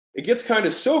It gets kind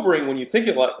of sobering when you think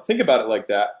about it like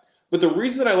that. But the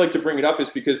reason that I like to bring it up is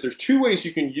because there's two ways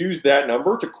you can use that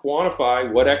number to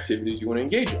quantify what activities you want to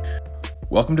engage in.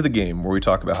 Welcome to The Game, where we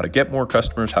talk about how to get more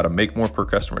customers, how to make more per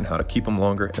customer, and how to keep them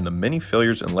longer, and the many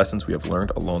failures and lessons we have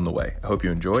learned along the way. I hope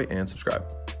you enjoy and subscribe.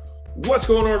 What's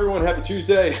going on, everyone? Happy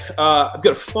Tuesday. I've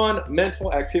got a fun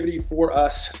mental activity for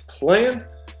us planned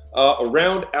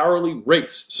around hourly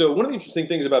rates. So one of the interesting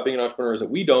things about being an entrepreneur is that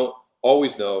we don't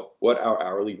always know what our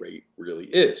hourly rate really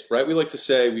is, right? We like to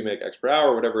say we make X per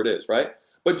hour, whatever it is, right?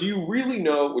 But do you really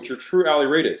know what your true hourly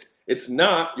rate is? It's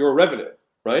not your revenue,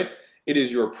 right? It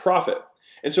is your profit.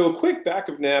 And so a quick back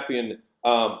of napkin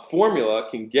formula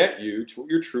can get you to what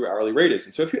your true hourly rate is.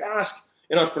 And so if you ask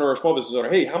an entrepreneur or small business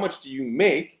owner, hey, how much do you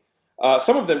make?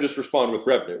 Some of them just respond with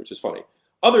revenue, which is funny.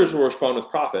 Others will respond with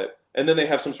profit. And then they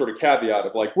have some sort of caveat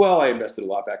of like, well, I invested a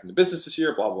lot back in the business this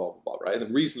year, blah, blah, blah, blah, right? And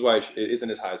the reasons why it isn't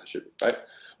as high as it should be, right?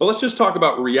 But let's just talk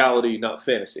about reality, not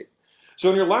fantasy. So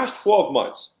in your last 12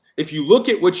 months, if you look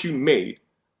at what you made,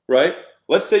 right?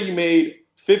 Let's say you made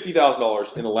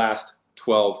 $50,000 in the last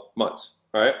 12 months,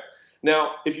 all right?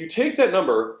 Now, if you take that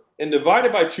number and divide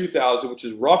it by 2,000, which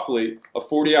is roughly a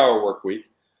 40-hour work week.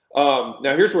 Now,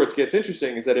 here's where it gets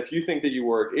interesting, is that if you think that you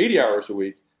work 80 hours a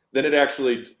week, then it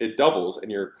doubles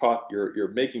and your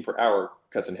making per hour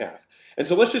cuts in half. And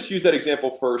so let's just use that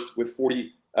example first with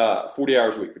 40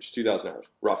 hours a week, which is 2,000 hours,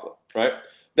 roughly, right?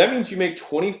 That means you make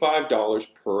 $25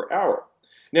 per hour.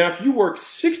 Now, if you work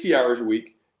 60 hours a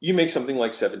week, you make something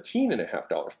like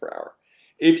 $17.50 per hour.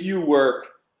 If you work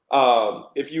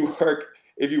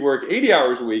 80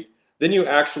 hours a week, then you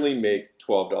actually make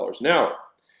 $12 an hour.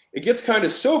 It gets kind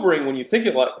of sobering when you think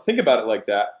about it like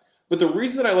that. But the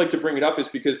reason that I like to bring it up is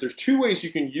because there's two ways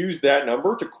you can use that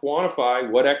number to quantify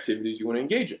what activities you want to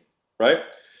engage in, right?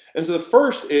 And so the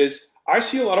first is, I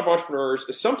see a lot of entrepreneurs,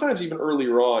 sometimes even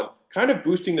earlier on, kind of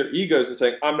boosting their egos and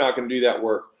saying, I'm not going to do that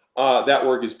work. That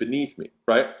work is beneath me,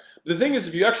 right? The thing is,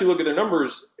 if you actually look at their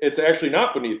numbers, it's actually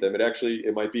not beneath them.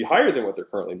 It might be higher than what they're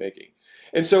currently making.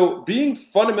 And so being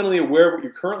fundamentally aware of what you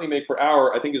currently make per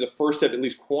hour, I think is a first step, at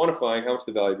least quantifying how much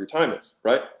the value of your time is,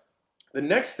 right? The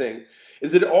next thing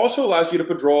is that it also allows you to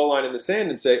draw a line in the sand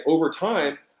and say, over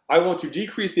time, I want to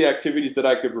decrease the activities that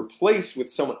I could replace with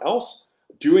someone else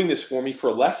doing this for me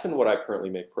for less than what I currently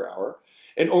make per hour.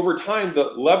 And over time, the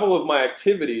level of my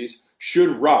activities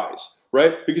should rise,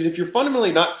 right? Because if you're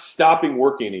fundamentally not stopping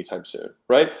working anytime soon,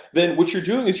 right, then what you're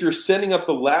doing is you're setting up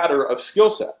the ladder of skill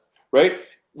set, right?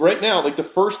 Right now, like the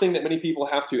first thing that many people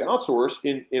have to outsource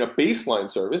in a baseline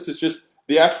service is just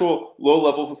the actual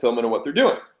low-level fulfillment of what they're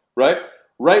doing. Right?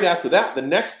 Right after that, the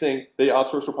next thing they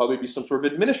outsource will probably be some sort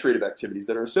of administrative activities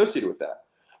that are associated with that.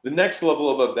 The next level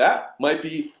above that might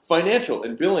be financial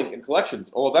and billing and collections,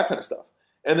 all of that kind of stuff.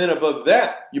 And then above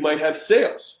that, you might have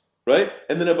sales, right?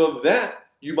 And then above that,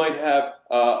 you might have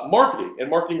marketing and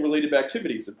marketing-related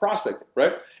activities and prospecting,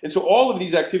 right? And so all of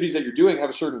these activities that you're doing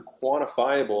have a certain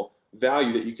quantifiable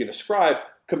value that you can ascribe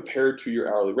compared to your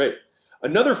hourly rate.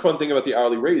 Another fun thing about the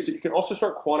hourly rate is that you can also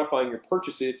start quantifying your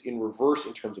purchases in reverse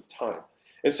in terms of time.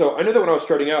 And so I know that when I was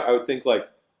starting out, I would think like,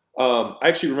 I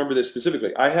actually remember this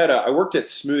specifically. I worked at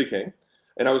Smoothie King,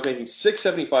 and I was making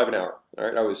 $6.75 an hour. All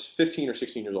right, I was 15 or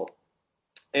 16 years old.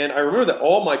 And I remember that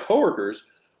all my coworkers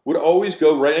would always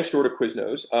go right next door to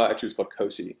Quiznos, actually it was called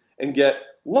Cosi, and get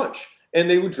lunch. And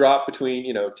they would drop between,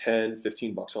 $10,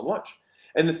 $15 on lunch.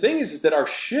 And the thing is that our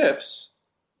shifts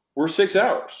were 6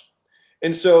 hours.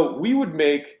 And so we would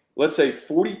make, let's say,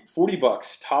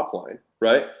 $40 top line,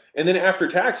 right? And then after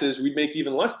taxes, we'd make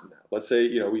even less than that. Let's say,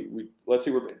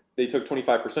 they took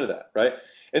 25% of that, right?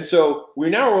 And so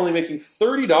we're now only making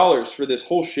 $30 for this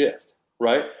whole shift,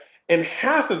 right? And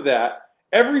half of that,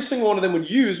 every single one of them would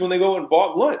use when they go and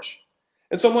bought lunch.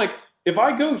 And so I'm like, if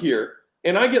I go here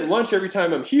and I get lunch every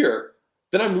time I'm here,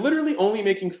 then I'm literally only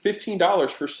making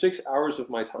 $15 for 6 hours of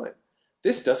my time.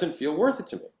 This doesn't feel worth it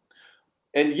to me.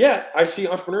 And yet, I see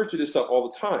entrepreneurs do this stuff all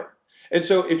the time. And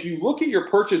so if you look at your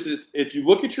purchases, if you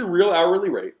look at your real hourly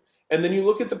rate, and then you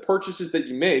look at the purchases that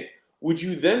you make, would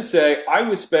you then say, I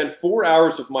would spend 4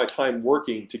 hours of my time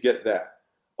working to get that?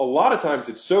 A lot of times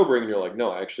it's sobering, and you're like,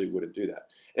 no, I actually wouldn't do that.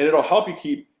 And it'll help you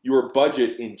keep your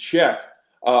budget in check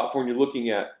for when you're looking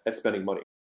at spending money.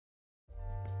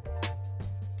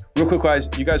 Real quick, guys,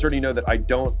 you guys already know that I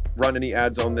don't run any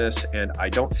ads on this and I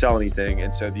don't sell anything.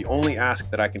 And so the only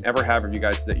ask that I can ever have of you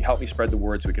guys is that you help me spread the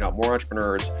word so we can help more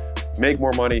entrepreneurs make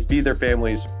more money, feed their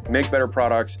families, make better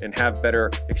products, and have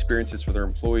better experiences for their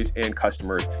employees and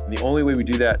customers. And the only way we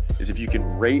do that is if you can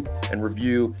rate and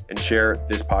review and share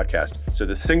this podcast. So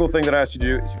the single thing that I ask you to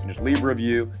do is you can just leave a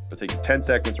review. It'll take you 10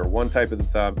 seconds or one type of the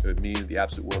thumb. It would mean the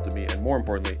absolute world to me. And more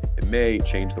importantly, it may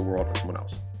change the world for someone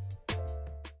else.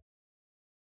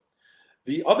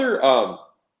 The other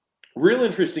real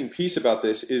interesting piece about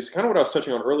this is kind of what I was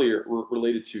touching on earlier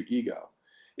related to ego,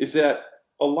 is that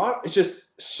it's just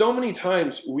so many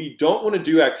times we don't want to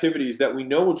do activities that we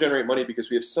know will generate money because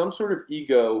we have some sort of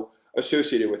ego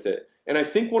associated with it. And I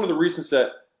think one of the reasons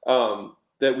that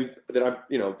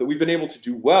we've been able to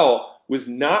do well was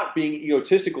not being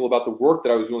egotistical about the work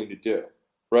that I was willing to do,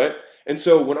 right? And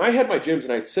so when I had my gyms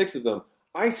and I had 6 of them,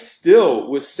 I still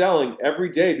was selling every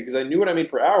day because I knew what I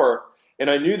made per hour, and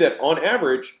I knew that on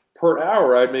average per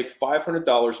hour I'd make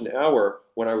 $500 an hour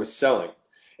when I was selling.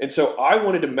 And so I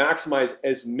wanted to maximize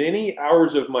as many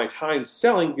hours of my time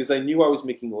selling because I knew I was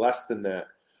making less than that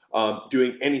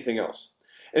doing anything else.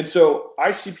 And so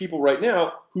I see people right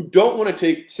now who don't want to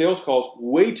take sales calls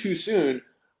way too soon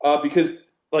because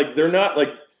they're not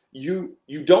you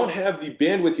don't have the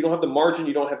bandwidth, you don't have the margin,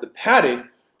 you don't have the padding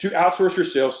to outsource your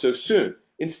sales so soon.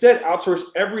 Instead, outsource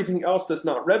everything else that's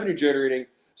not revenue generating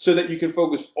so that you can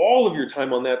focus all of your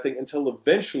time on that thing until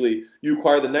eventually you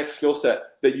acquire the next skill set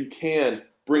that you can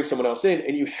bring someone else in,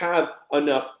 and you have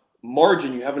enough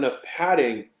margin, you have enough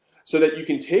padding so that you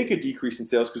can take a decrease in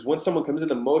sales, because when someone comes in,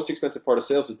 the most expensive part of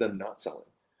sales is them not selling.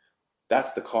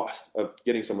 That's the cost of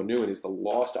getting someone new, and is the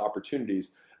lost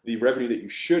opportunities, the revenue that you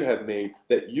should have made,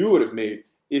 that you would have made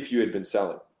if you had been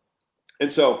selling.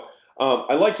 And so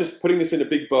I like just putting this in a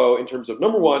big bow in terms of,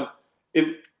 number one,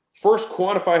 first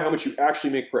quantify how much you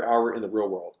actually make per hour in the real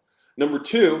world. Number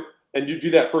two, and you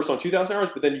do that first on 2,000 hours,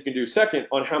 but then you can do second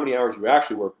on how many hours you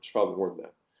actually work, which is probably more than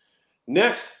that.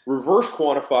 Next, reverse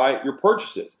quantify your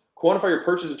purchases. Quantify your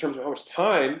purchases in terms of how much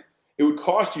time it would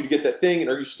cost you to get that thing, and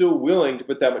are you still willing to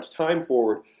put that much time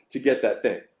forward to get that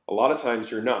thing? A lot of times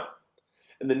you're not.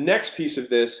 And the next piece of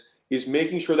this is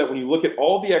making sure that when you look at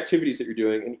all the activities that you're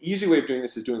doing, an easy way of doing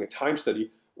this is doing a time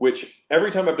study, which every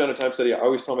time I've done a time study, I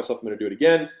always tell myself I'm going to do it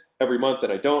again every month,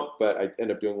 and I don't, but I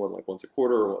end up doing one like once a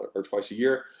quarter or twice a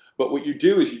year. But what you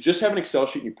do is you just have an Excel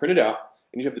sheet and you print it out,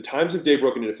 and you have the times of day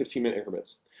broken into 15-minute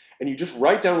increments. And you just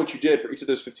write down what you did for each of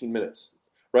those 15 minutes,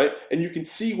 right? And you can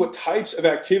see what types of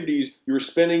activities you were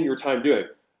spending your time doing.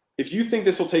 If you think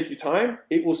this will take you time,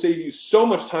 it will save you so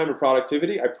much time and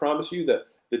productivity. I promise you that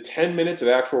the 10 minutes of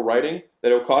actual writing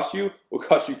that it will cost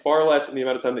you far less than the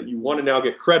amount of time that you want to now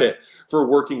get credit for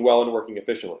working well and working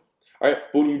efficiently. All right,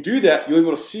 but when you do that, you'll be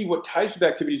able to see what types of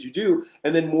activities you do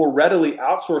and then more readily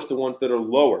outsource the ones that are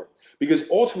lower. Because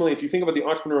ultimately, if you think about the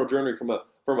entrepreneurial journey from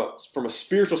a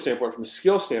spiritual standpoint, from a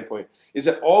skill standpoint, is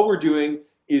that all we're doing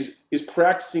is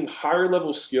practicing higher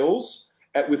level skills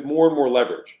with more and more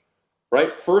leverage,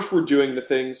 right? First, we're doing the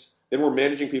things, then we're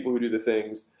managing people who do the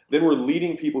things, then we're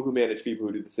leading people who manage people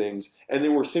who do the things, and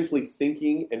then we're simply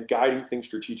thinking and guiding things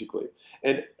strategically.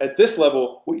 And at this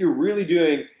level, what you're really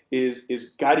doing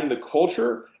is guiding the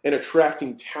culture and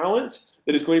attracting talent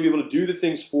that is going to be able to do the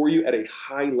things for you at a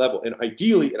high level, and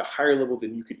ideally at a higher level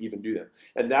than you could even do them.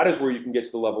 And that is where you can get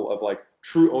to the level of like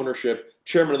true ownership,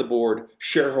 chairman of the board,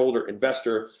 shareholder,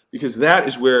 investor, because that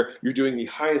is where you're doing the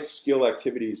highest skill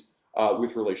activities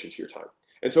with relation to your time.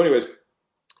 And so anyways,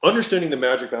 understanding the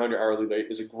magic behind your hourly rate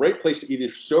is a great place to either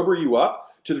sober you up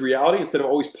to the reality instead of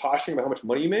always posturing about how much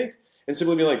money you make, and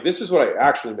simply being like, this is what I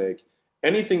actually make.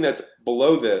 Anything that's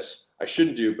below this, I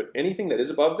shouldn't do, but anything that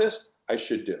is above this, I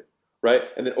should do, right?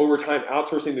 And then over time,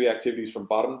 outsourcing the activities from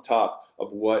bottom to top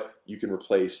of what you can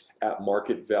replace at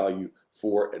market value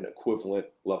for an equivalent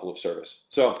level of service.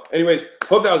 So anyways,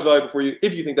 hope that was valuable for you.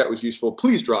 If you think that was useful,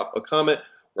 please drop a comment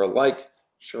or a like,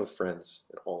 share with friends,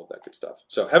 and all of that good stuff.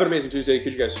 So have an amazing Tuesday.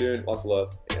 Catch you guys soon. Lots of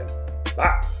love, and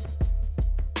bye.